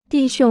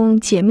弟兄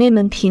姐妹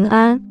们平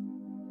安。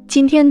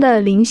今天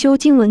的灵修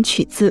经文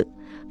取自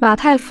马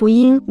太福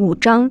音5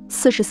章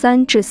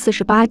43至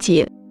48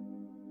节。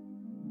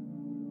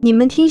你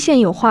们听见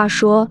有话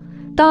说，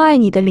当爱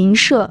你的邻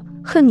舍，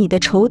恨你的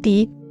仇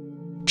敌。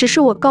只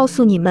是我告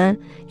诉你们，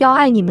要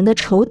爱你们的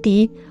仇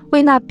敌，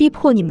为那逼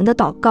迫你们的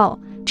祷告，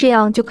这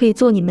样就可以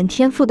做你们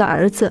天父的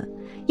儿子。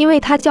因为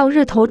他叫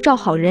日头照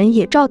好人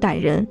也照歹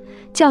人，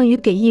降雨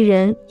给义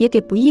人也给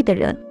不义的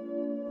人。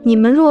你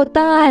们若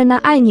单爱那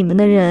爱你们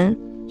的人，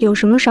有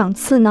什么赏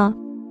赐呢？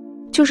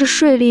就是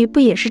税吏不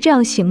也是这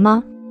样行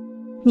吗？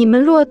你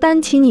们若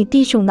单请你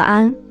弟兄的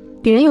安，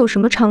别人有什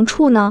么长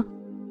处呢？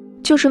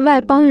就是外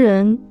邦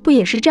人不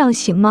也是这样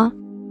行吗？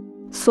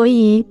所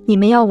以你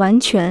们要完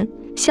全，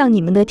像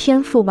你们的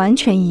天父完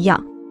全一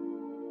样。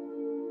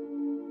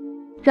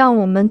让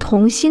我们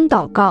同心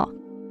祷告。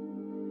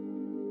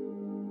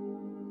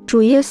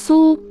主耶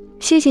稣，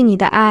谢谢你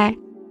的爱，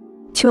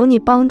求你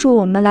帮助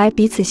我们来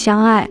彼此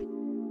相爱。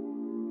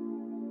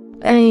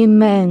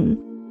Amen。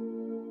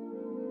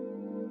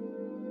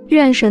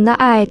 愿神的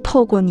爱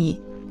透过你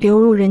流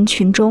入人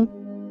群中。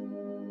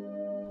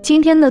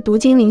今天的读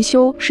经灵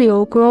修是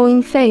由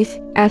Growing Faith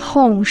at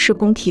Home 事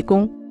工提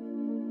供。